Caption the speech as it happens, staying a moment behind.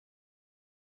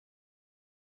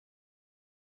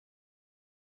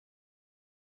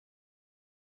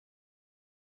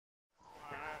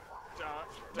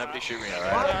Nobody shoot me,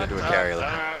 alright? I'm doing carry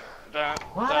landing.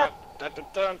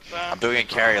 I'm doing a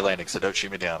carry landing, so don't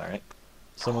shoot me down, alright?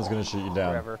 Someone's gonna shoot you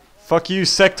down. Forever. Fuck you,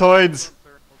 sectoids!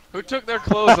 Who took their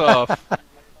clothes off?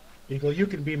 Eagle, you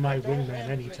can be my wingman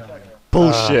anytime.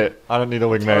 Bullshit! I don't need a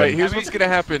wingman. Alright, here's what's gonna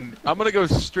happen. I'm gonna go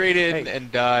straight in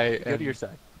and die. Go to your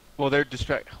side. Well, they're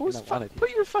distracted.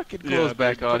 Put your fucking clothes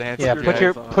back on, Hanson.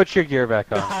 Yeah, put your gear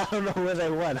back on. I don't know where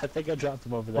they went. I think I dropped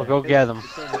them over there. Well, go get them.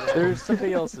 There's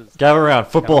somebody else's. Gather around.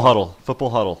 Football huddle. Football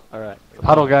huddle. Alright.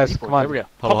 Huddle, guys. Come on. Here we go.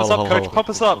 Huddle, Pump us huddle, up, huddle, coach. Pump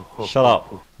us up. Shut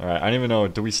up. Alright, I don't even know.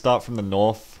 Do we start from the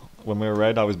north when we were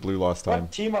red? I was blue last time.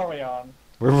 What team are we on?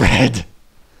 We're red.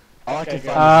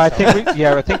 I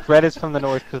think red is from the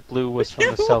north because blue was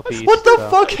from the southeast. What the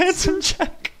fuck, handsome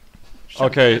Jack?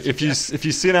 Okay, if you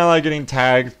see an ally getting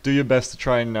tagged, do your best to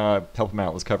try and help him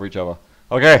out. Let's cover each other.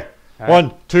 Okay, right.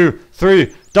 1, 2,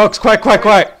 3. Ducks, quack, quack,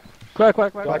 quack. Quack,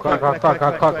 quack, quack, quack, quack, quack,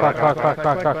 quack, quack, quack, quack, quack,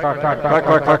 quack, quack, quack, quack, quack,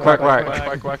 Quack,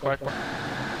 quack, quack, quack, quack.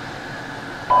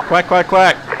 Quack, quack,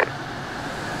 quack.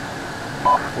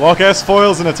 Walk S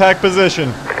foils in attack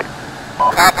position.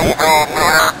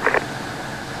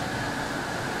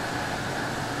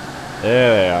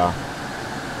 There they are.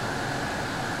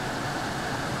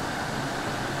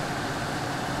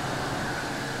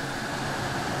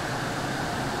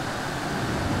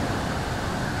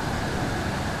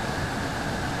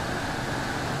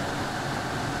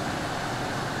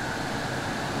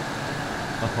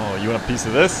 Oh, you want a piece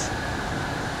of this?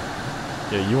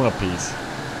 Yeah, you want a piece.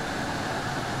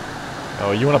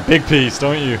 Oh, you want a big piece,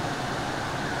 don't you?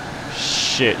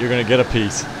 Shit, you're gonna get a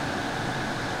piece.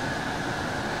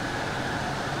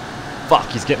 Fuck,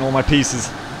 he's getting all my pieces.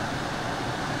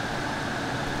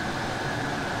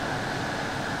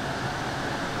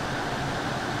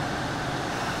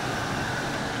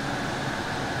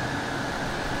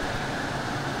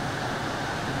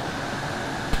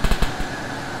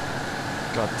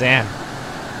 God damn.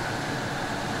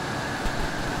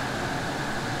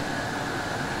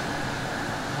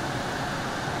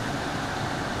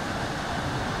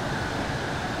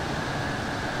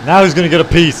 Now he's gonna get a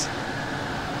piece.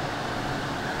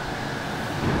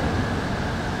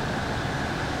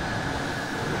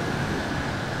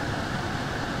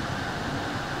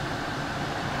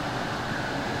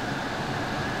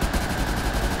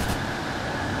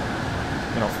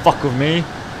 Gonna fuck with me?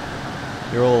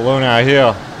 You're all alone out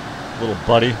here, little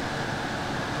buddy.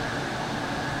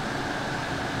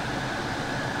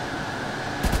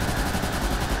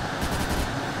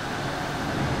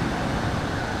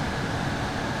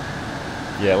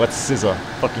 Yeah, let's scissor.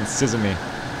 Fucking scissor me.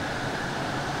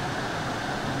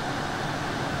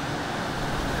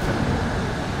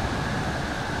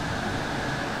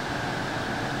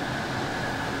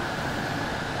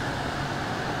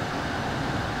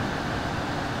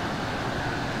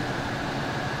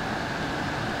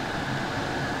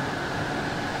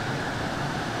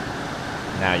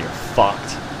 Now you're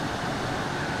fucked.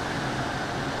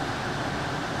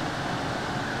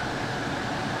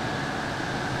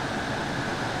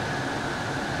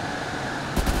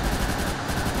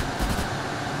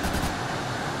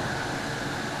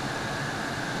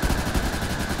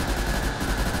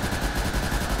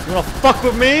 You wanna fuck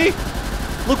with me?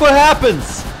 Look what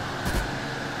happens!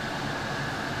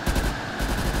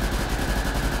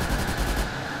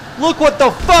 Look what the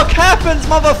fuck happens,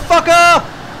 motherfucker!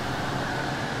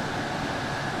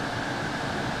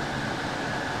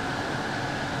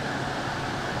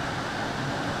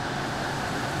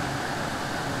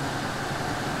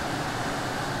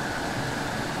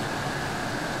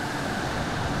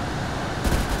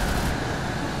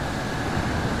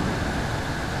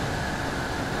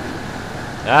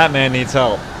 That man needs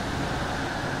help.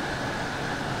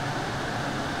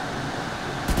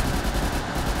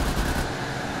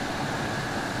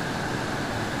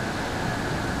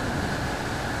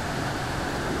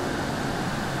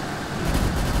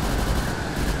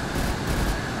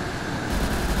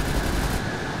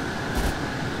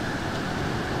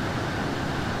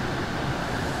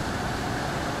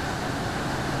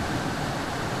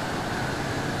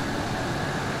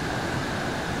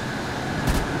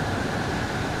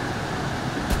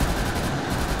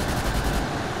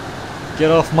 Get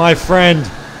off my friend!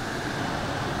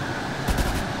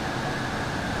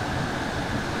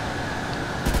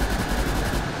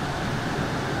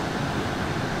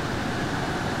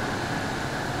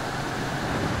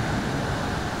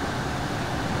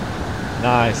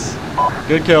 Nice.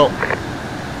 Good kill.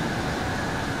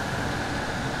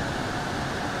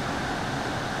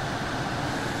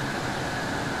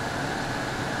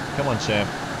 Come on, champ.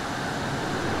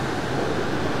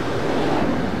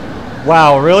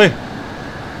 Wow, really?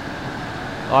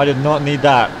 I did not need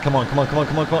that. Come on, come on, come on,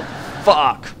 come on, come on.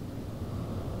 Fuck!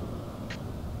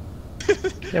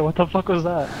 Yeah, what the fuck was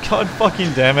that? God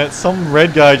fucking damn it. Some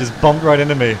red guy just bumped right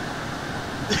into me.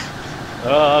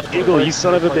 Eagle, you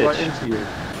son of a bitch. Right into you.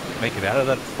 Make it out of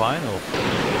that final.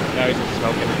 No, he's just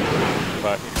smoking.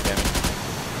 But damn it.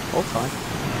 Hold fine.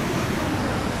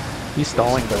 He's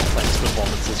stalling those Plank's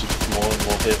performances with more and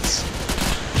more hits.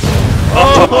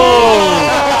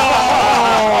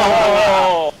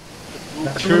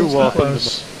 True welcome.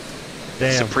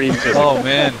 Damn. Supreme hit. Oh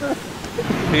man.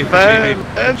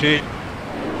 Cheat.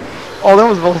 Oh, that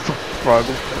was also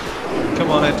struggle.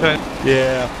 Come on, Anton.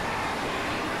 Yeah.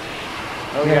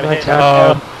 Oh, we got a hit.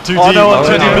 Too Oh, deep. no,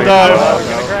 Too deep to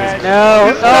dive.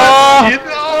 No!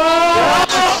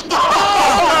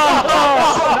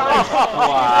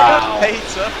 Wow.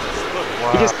 Pizza.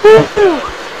 He just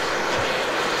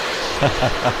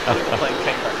Playing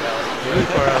King back now.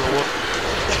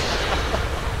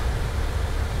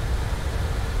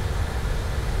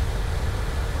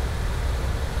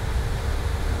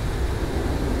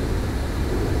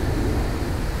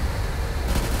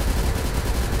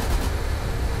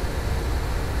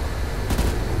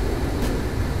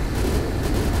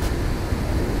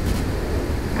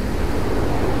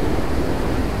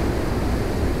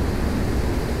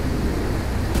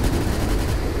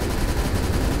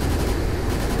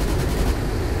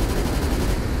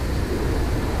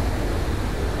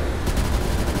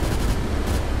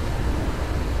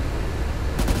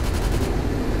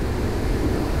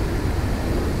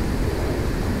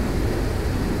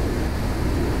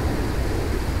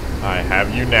 I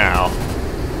have you now.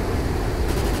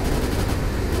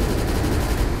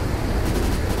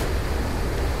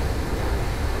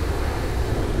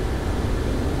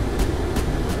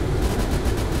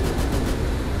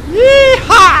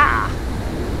 Yeehaw!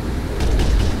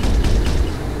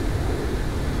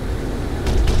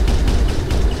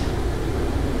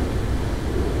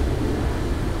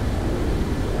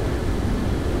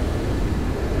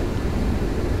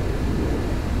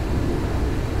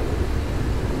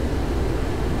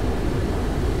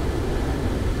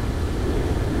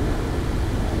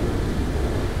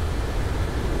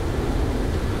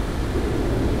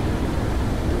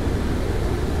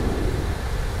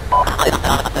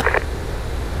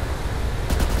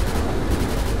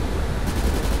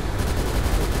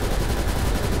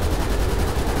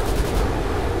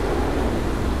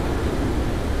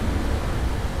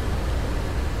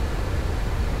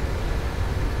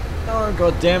 Oh,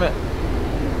 god damn it.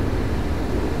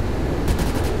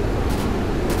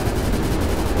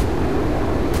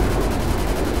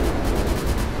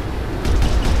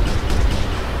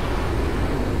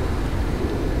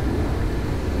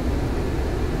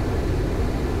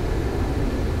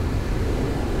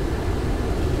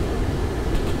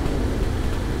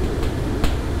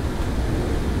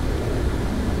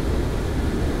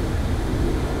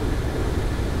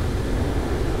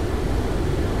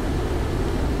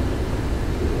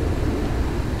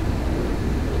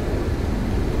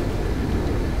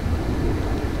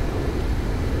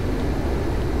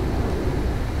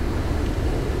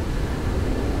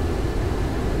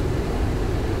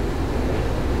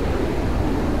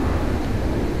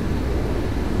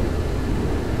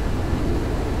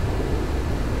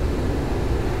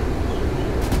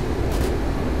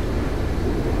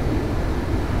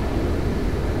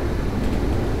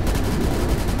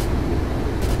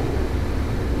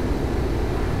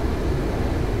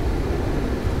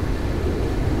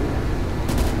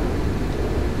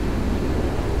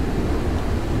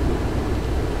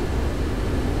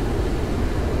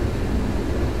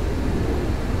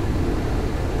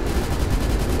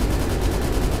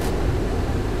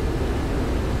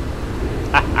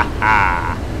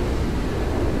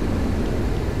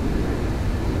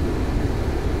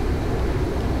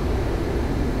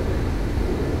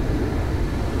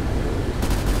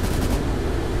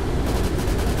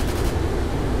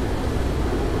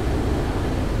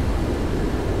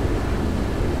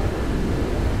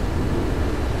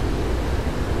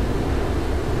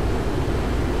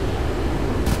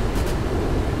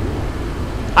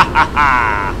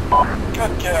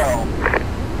 Good kill.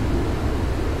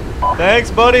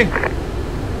 Thanks, buddy.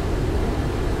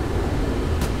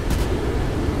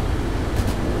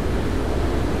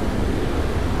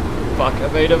 Fuck,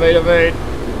 evade, evade, evade.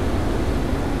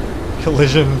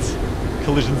 Collisions.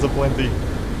 Collisions aplenty.